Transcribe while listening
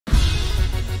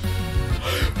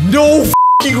No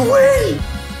f***ing way!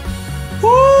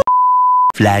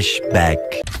 Flashback.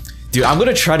 Dude, I'm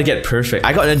gonna try to get perfect.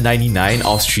 I got a 99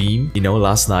 off stream, you know,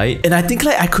 last night. And I think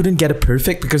like I couldn't get a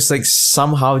perfect because like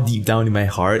somehow deep down in my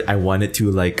heart, I wanted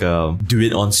to like do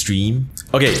it on stream.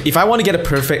 Okay, if I want to get a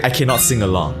perfect, I cannot sing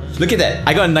along. Look at that,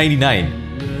 I got a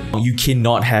 99. You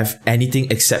cannot have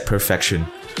anything except perfection.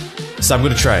 So I'm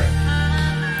gonna try.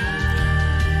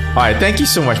 Alright, thank you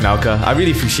so much, Nauka. I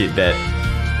really appreciate that.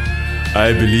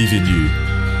 I believe in you.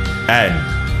 And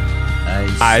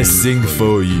I sing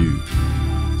for you.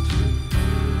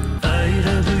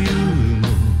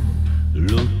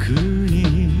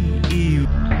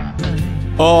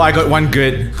 Oh, I got one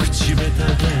good.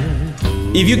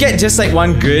 If you get just like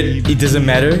one good, it doesn't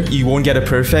matter. You won't get a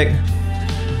perfect.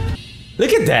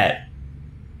 Look at that.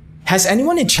 Has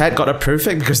anyone in chat got a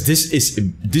perfect? Because this is,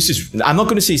 I'm not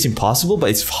gonna say it's impossible, but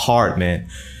it's hard, man.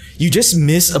 You just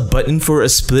miss a button for a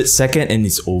split second and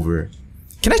it's over.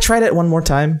 Can I try that one more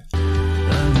time?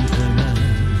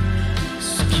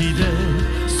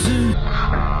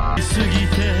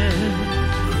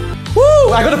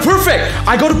 Woo! I got a perfect!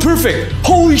 I got a perfect!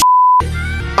 Holy shit!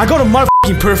 I got a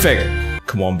motherfucking perfect!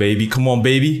 Come on, baby. Come on,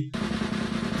 baby.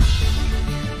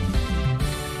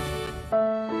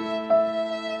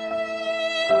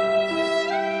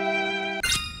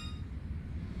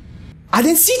 I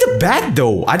didn't see the bad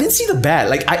though. I didn't see the bad.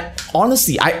 Like,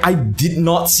 honestly, I did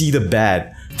not see the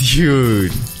bad.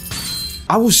 Dude.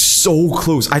 I was so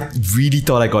close. I really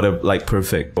thought I got a, like,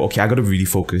 perfect. Okay, I gotta really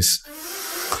focus.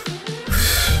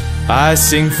 I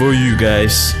sing for you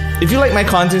guys. If you like my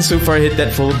content so far, hit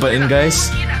that follow button, guys.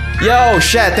 Yo,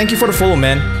 Shad, thank you for the follow,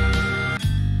 man.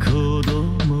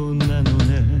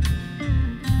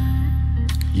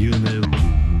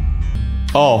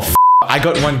 Oh, f, I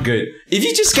got one good. If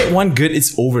you just get one good,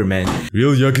 it's over, man.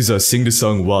 Real Yakuza sing the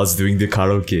song whilst doing the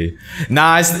karaoke.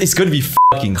 Nah, it's gonna be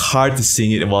fucking hard to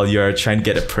sing it while you're trying to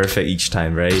get a perfect each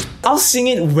time, right? I'll sing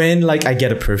it when like I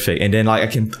get a perfect, and then like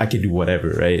I can do whatever,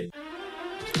 right?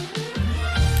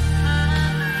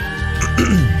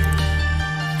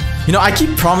 You know, I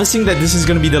keep promising that this is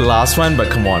gonna be the last one, but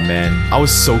come on, man. I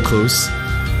was so close.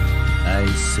 I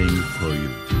sing for you.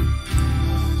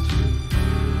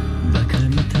 Baka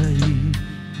Mitai,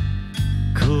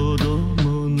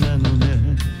 kodomo nano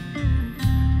ne.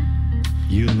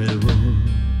 Yume wo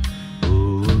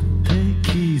ootte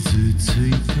kizu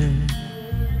tsuite.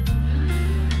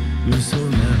 Uso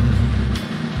na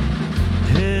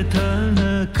heta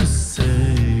na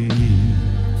kusei ni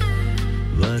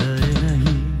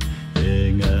waraenai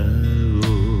egao o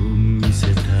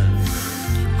miseta.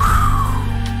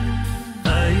 I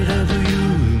love you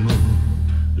mo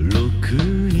roku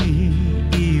ni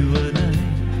iwanai.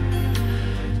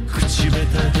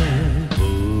 Kuchibeta de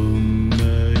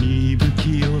honna ni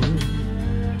bukio.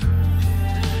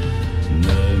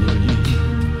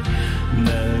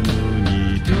 Nano ni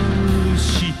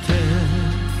doushite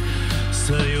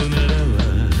sayonara wa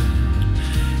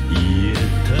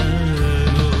ieta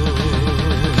no.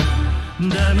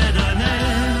 Dame da ne,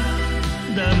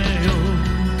 dame yo,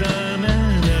 dame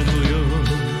nano yo.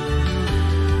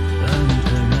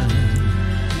 Anta ga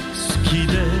suki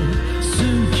de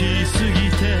suki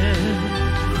sugite.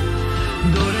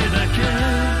 Dore dake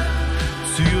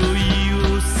tsuyoi o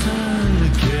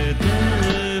sakete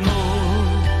mo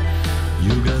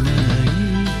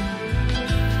yuganai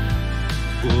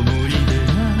omori de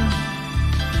na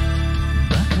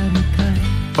Bakamitai.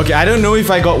 Okay, I don't know if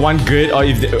I got one good or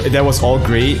if that was all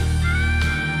great.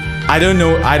 I don't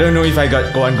know if I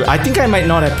got one good. I think I might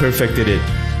not have perfected it.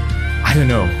 I don't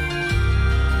know.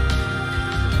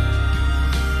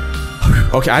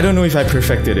 Okay, I don't know if I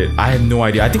perfected it. I have no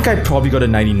idea. I think I probably got a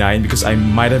 99 because I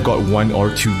might have got one or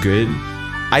two good.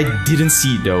 I didn't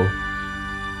see it though.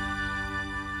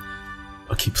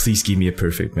 Okay, please give me a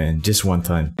perfect, man. Just one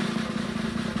time.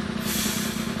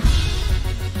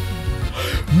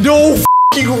 No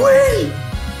f***ing way!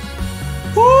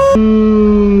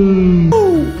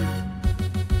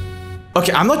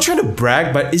 Okay, I'm not trying to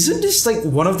brag, but isn't this like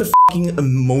one of the f***ing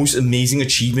most amazing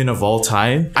achievement of all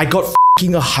time? I got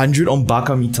f***ing 100 on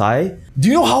Baka Mitai. Do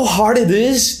you know how hard it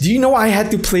is? Do you know I had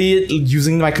to play it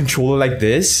using my controller like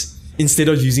this instead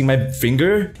of using my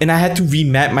finger? And I had to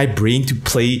remap my brain to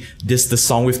play the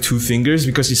song with two fingers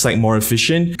because it's like more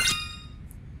efficient.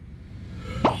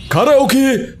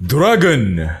 Karaoke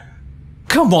Dragon.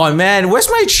 Come on, man. Where's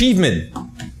my achievement?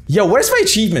 Yo, where's my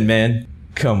achievement, man?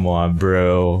 Come on,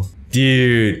 bro.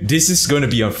 Dude, this is gonna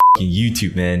be on f***ing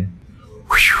YouTube, man.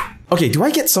 Whew. Okay, do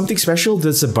I get something special?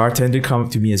 Does a bartender come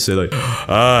up to me and say like,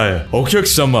 "Ah, お客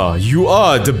様, you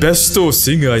are the best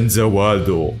singer in the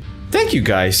world. Thank you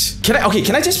guys. Can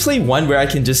I just play one where I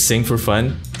can just sing for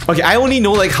fun? Okay, I only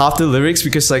know like half the lyrics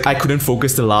because like I couldn't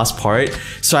focus the last part,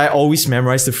 so I always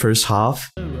memorize the first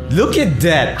half. Look at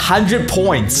that, 100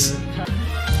 points.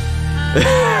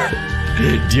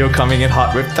 Dio coming in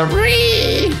hot with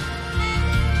 3.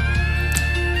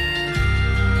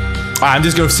 I'm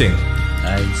just gonna sing.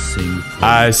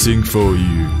 I sing for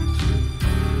you.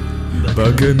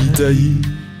 Baka Mitai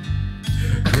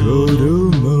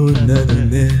Kodomo nano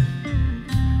ne.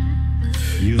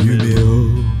 Yume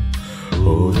o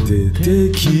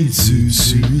otete kizu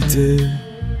suite.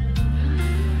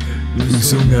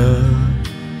 Uso ga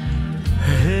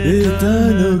eta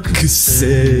no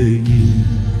kusei ni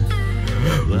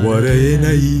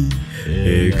waraenai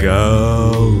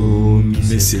egao o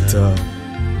miseta.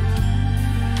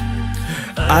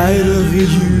 I love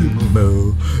you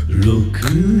mo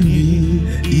roku ni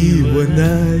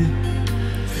iwanai.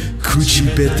 Kuchi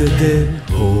beta de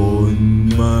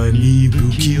honma ni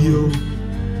buki yo.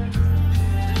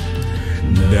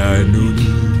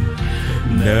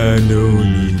 Nano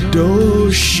ni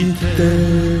doshite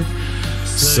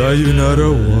sayonara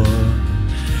wa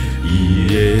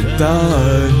ieta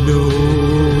no.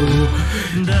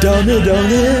 Dame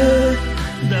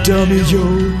yo,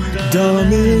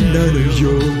 dame nano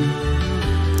yo.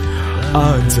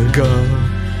 Anta ga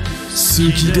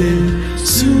suki de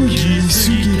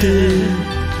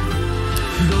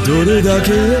dore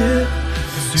dake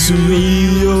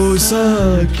sui o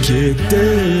sakete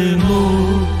mo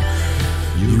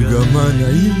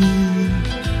yugamanai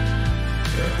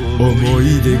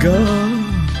omoide ga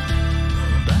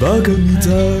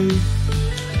Bakamitai.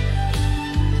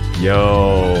 Yo.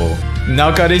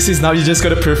 Now Kade says now you just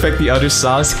gotta perfect the other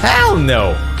songs. Hell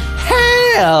no!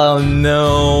 Hell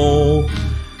no!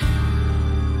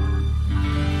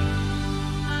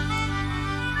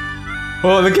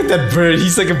 Oh, look at that bird.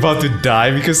 He's like about to die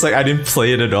because like I didn't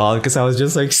play it at all because I was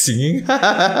just like singing.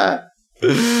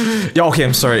 Yo, okay,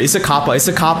 I'm sorry. It's a kappa. It's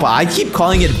a kappa. I keep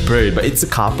calling it a bird, but it's a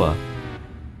kappa.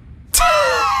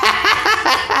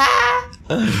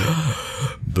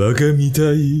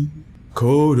 Bakamitai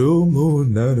kodomo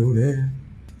nano ne.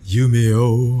 Yume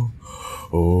o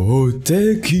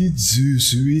ote kizu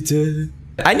suite.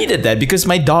 I needed that because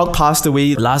my dog passed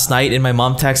away last night and my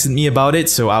mom texted me about it,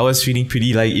 so I was feeling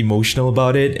pretty like emotional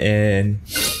about it and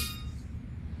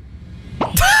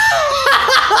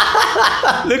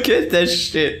look at that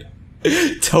shit.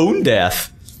 Tone deaf.